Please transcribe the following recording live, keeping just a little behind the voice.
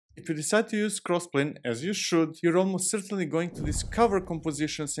If you decide to use Crossplane, as you should, you're almost certainly going to discover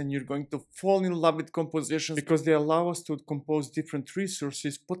compositions and you're going to fall in love with compositions because they allow us to compose different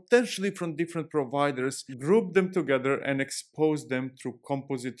resources, potentially from different providers, group them together and expose them through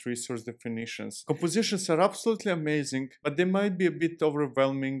composite resource definitions. Compositions are absolutely amazing, but they might be a bit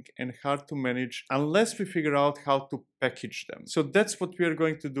overwhelming and hard to manage unless we figure out how to package them. So that's what we are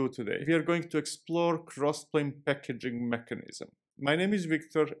going to do today. We are going to explore Crossplane packaging mechanism. My name is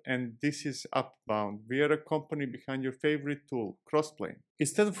Victor and this is Upbound. We are a company behind your favorite tool, Crossplane.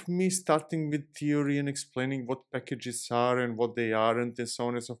 Instead of me starting with theory and explaining what packages are and what they aren't and so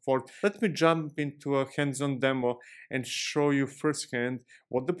on and so forth, let me jump into a hands-on demo and show you firsthand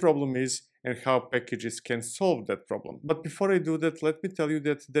what the problem is and how packages can solve that problem. But before I do that, let me tell you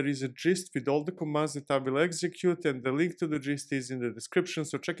that there is a gist with all the commands that I will execute, and the link to the gist is in the description,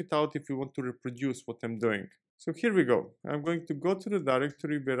 so check it out if you want to reproduce what I'm doing. So here we go. I'm going to go to the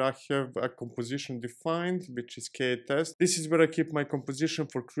directory where I have a composition defined, which is KTest. This is where I keep my composition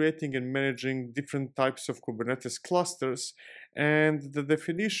for creating and managing different types of Kubernetes clusters. And the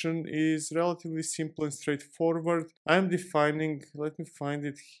definition is relatively simple and straightforward. I'm defining, let me find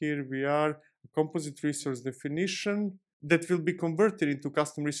it, here we are, a composite resource definition that will be converted into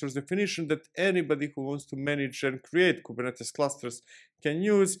custom resource definition that anybody who wants to manage and create Kubernetes clusters can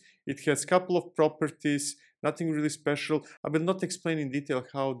use. It has a couple of properties, nothing really special. I will not explain in detail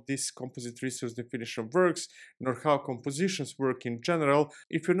how this composite resource definition works, nor how compositions work in general.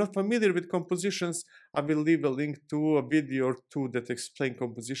 If you're not familiar with compositions, I will leave a link to a video or two that explain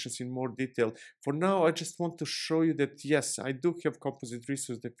compositions in more detail. For now, I just want to show you that yes, I do have composite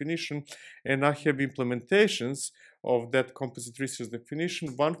resource definition, and I have implementations of that composite resource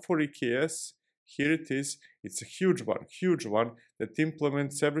definition, one for EKS. Here it is. It's a huge one that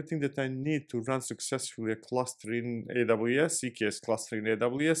implements everything that I need to run successfully a cluster in AWS, EKS cluster in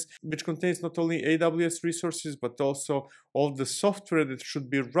AWS, which contains not only AWS resources, but also all the software that should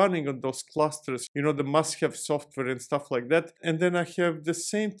be running on those clusters, you know, the must-have software and stuff like that. And then I have the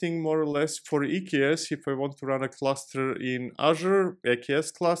same thing more or less for EKS if I want to run a cluster in Azure,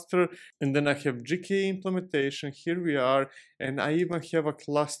 EKS cluster, and then I have GKE implementation, here we are, and I even have a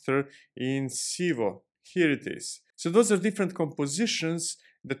cluster in Civo. Here it is. So those are different compositions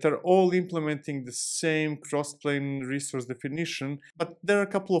that are all implementing the same Crossplane resource definition, but there are a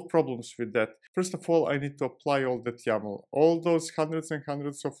couple of problems with that. First of all, I need to apply all that YAML. All those hundreds and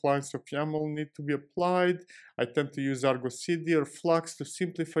hundreds of lines of YAML need to be applied. I tend to use Argo CD or Flux to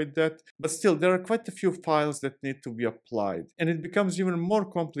simplify that, but still there are quite a few files that need to be applied. And it becomes even more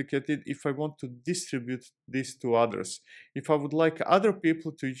complicated if I want to distribute this to others. If I would like other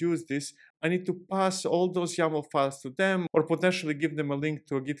people to use this, I need to pass all those YAML files to them or potentially give them a link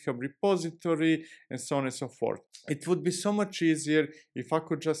to a GitHub repository and so on and so forth. It would be so much easier if I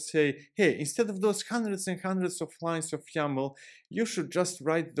could just say, hey, instead of those hundreds and hundreds of lines of YAML, you should just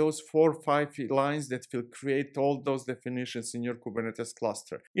write those 4 or 5 lines that will create all those definitions in your Kubernetes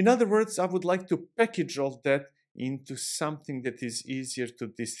cluster. In other words, I would like to package all that into something that is easier to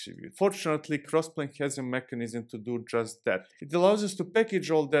distribute. Fortunately, Crossplane has a mechanism to do just that. It allows us to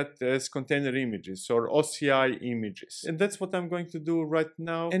package all that as container images or OCI images. And that's what I'm going to do right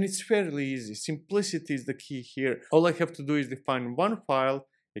now. And it's fairly easy. Simplicity is the key here. All I have to do is define one file,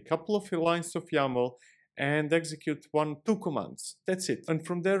 a couple of lines of YAML, and execute 2 commands. That's it. And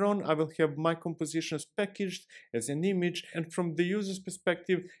from there on, I will have my compositions packaged as an image, and from the user's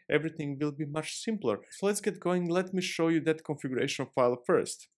perspective, everything will be much simpler. So let's get going. Let me show you that configuration file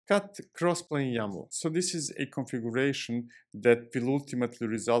first. Cut Crossplane YAML. So this is a configuration that will ultimately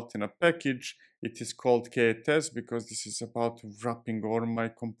result in a package. It is called KTest because this is about wrapping all my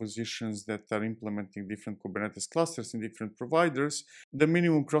compositions that are implementing different Kubernetes clusters in different providers. The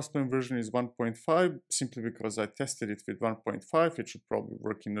minimum Crossplane version is 1.5, simply because I tested it with 1.5. It should probably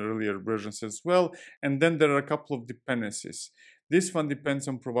work in earlier versions as well. And then there are a couple of dependencies. This one depends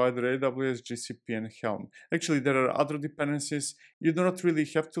on provider AWS, GCP, and Helm. Actually, there are other dependencies. You do not really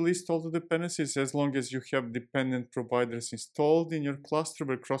have to list all the dependencies. As long as you have dependent providers installed in your cluster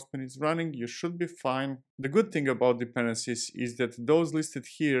where Crossplane is running, you should be fine. The good thing about dependencies is that those listed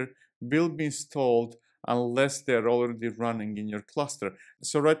here will be installed unless they're already running in your cluster.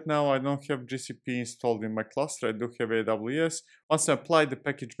 So right now I don't have GCP installed in my cluster, I do have AWS. Once I apply the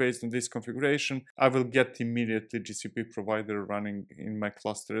package based on this configuration, I will get immediately GCP provider running in my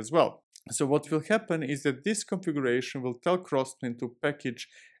cluster as well. So what will happen is that this configuration will tell Crossplane to package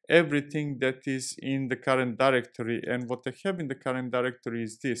everything that is in the current directory, and what I have in the current directory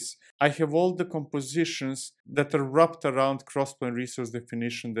is this. I have all the compositions that are wrapped around Crossplane resource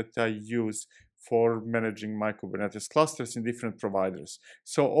definition that I use for managing my Kubernetes clusters in different providers.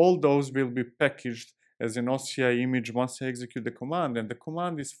 So all those will be packaged as an OCI image once I execute the command, and the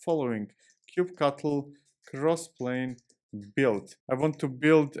command is following kubectl crossplane build. I want to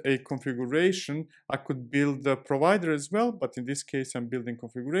build a configuration. I could build a provider as well, but in this case I'm building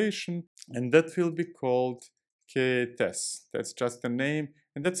configuration, and that will be called KTS. That's just the name,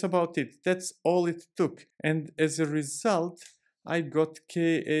 and that's about it. That's all it took. And as a result, I got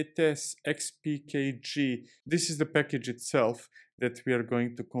KTS XPKG. This is the package itself that we are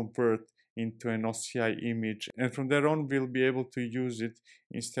going to convert into an OCI image, and from there on we'll be able to use it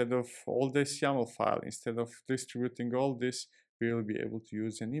instead of all this YAML file. Instead of distributing all this, we will be able to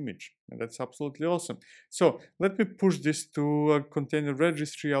use an image, and that's absolutely awesome. So let me push this to a container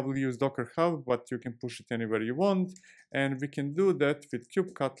registry. I will use Docker Hub, but you can push it anywhere you want, and we can do that with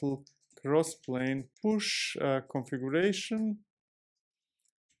kubectl crossplane push configuration.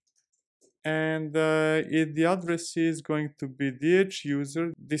 And the address is going to be dh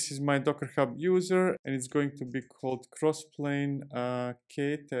user. This is my Docker Hub user, and it's going to be called Crossplane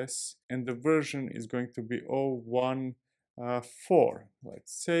KTS, and the version is going to be 0.1.4,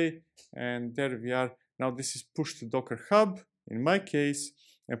 let's say. And there we are. Now this is pushed to Docker Hub in my case,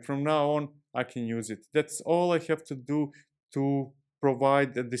 and from now on I can use it. That's all I have to do to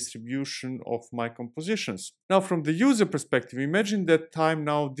provide a distribution of my compositions. Now, from the user perspective, imagine that I'm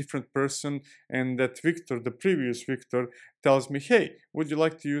now a different person, and that Victor, the previous Victor, tells me, hey, would you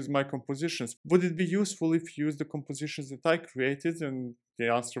like to use my compositions? Would it be useful if you use the compositions that I created? And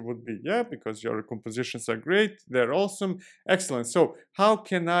the answer would be yeah, because your compositions are great, they're awesome, excellent. So how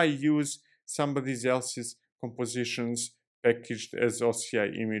can I use somebody else's compositions packaged as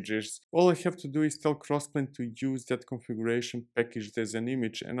OCI images? All I have to do is tell Crossplane to use that configuration packaged as an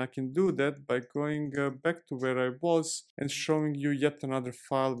image, and I can do that by going back to where I was and showing you yet another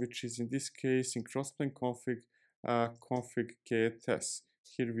file, which is in this case in Crossplane config KTS.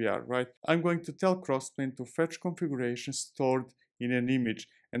 Here we are, right? I'm going to tell Crossplane to fetch configuration stored in an image,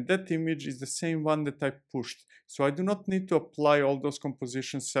 and that image is the same one that I pushed. So I do not need to apply all those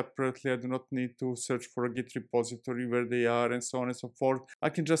compositions separately. I do not need to search for a Git repository where they are and so on and so forth. I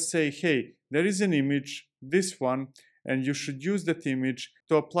can just say, hey, there is an image, this one, and you should use that image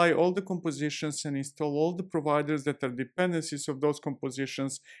to apply all the compositions and install all the providers that are dependencies of those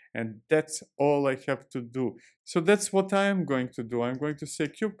compositions, and that's all I have to do. So that's what I am going to do. I'm going to say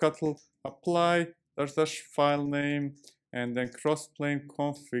kubectl apply -- file name and then crossplane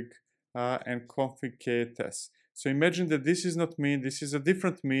config and config KTS. So imagine that this is not me, this is a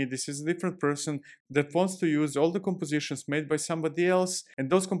different me, this is a different person that wants to use all the compositions made by somebody else, and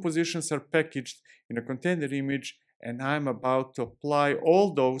those compositions are packaged in a container image, and I'm about to apply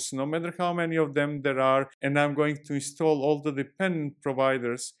all those, no matter how many of them there are, and I'm going to install all the dependent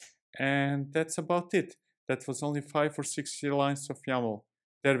providers, and that's about it. That was only 5 or 6 lines of YAML.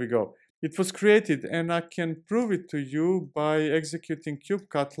 There we go. It was created, and I can prove it to you by executing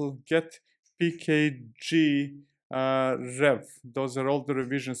kubectl get pkg rev. Those are all the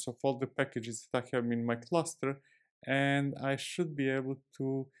revisions of all the packages that I have in my cluster, and I should be able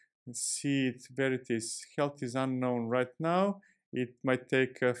to see it where it is. Health is unknown right now. It might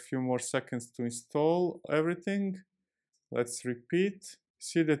take a few more seconds to install everything. Let's repeat.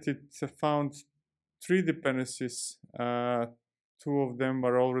 See that it found 3 dependencies. 2 of them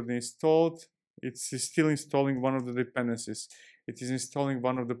are already installed. It's still installing one of the dependencies. It is installing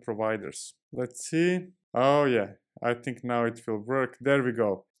one of the providers. Let's see. Oh yeah, I think now it will work. There we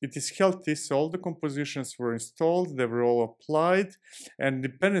go. It is healthy, so all the compositions were installed, they were all applied, and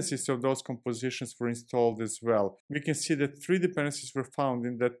dependencies of those compositions were installed as well. We can see that 3 dependencies were found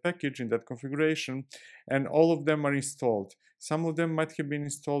in that package, in that configuration, and all of them are installed. Some of them might have been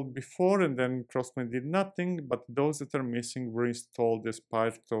installed before and then Crossplane did nothing, but those that are missing were installed as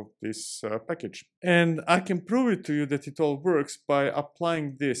part of this package. And I can prove it to you that it all works by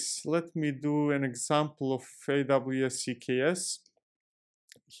applying this. Let me do an example of AWS EKS.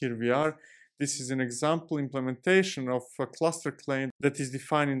 Here we are. This is an example implementation of a cluster claim that is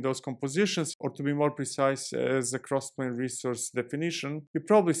defined in those compositions, or to be more precise, as a crossplane resource definition. You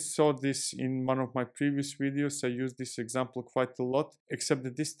probably saw this in one of my previous videos. I used this example quite a lot, except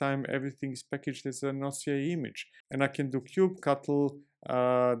that this time everything is packaged as an OCI image. And I can do kubectl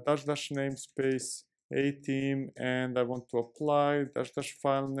 -- namespace a team, and I want to apply --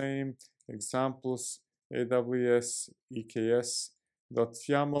 file name examples AWS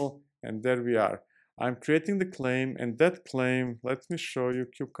EKS.yaml. And there we are. I'm creating the claim, and that claim, let me show you,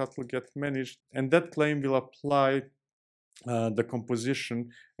 kubectl get managed, and that claim will apply the composition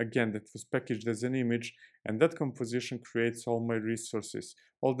again that was packaged as an image, and that composition creates all my resources,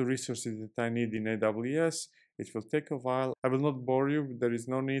 all the resources that I need in AWS. It will take a while. I will not bore you. There is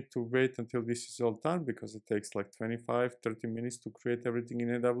no need to wait until this is all done because it takes like 25-30 minutes to create everything in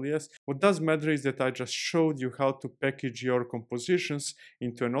AWS. What does matter is that I just showed you how to package your compositions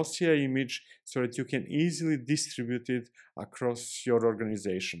into an OCI image so that you can easily distribute it across your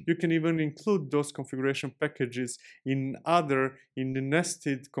organization. You can even include those configuration packages in the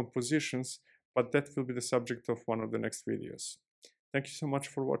nested compositions, but that will be the subject of one of the next videos. Thank you so much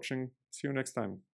for watching. See you next time.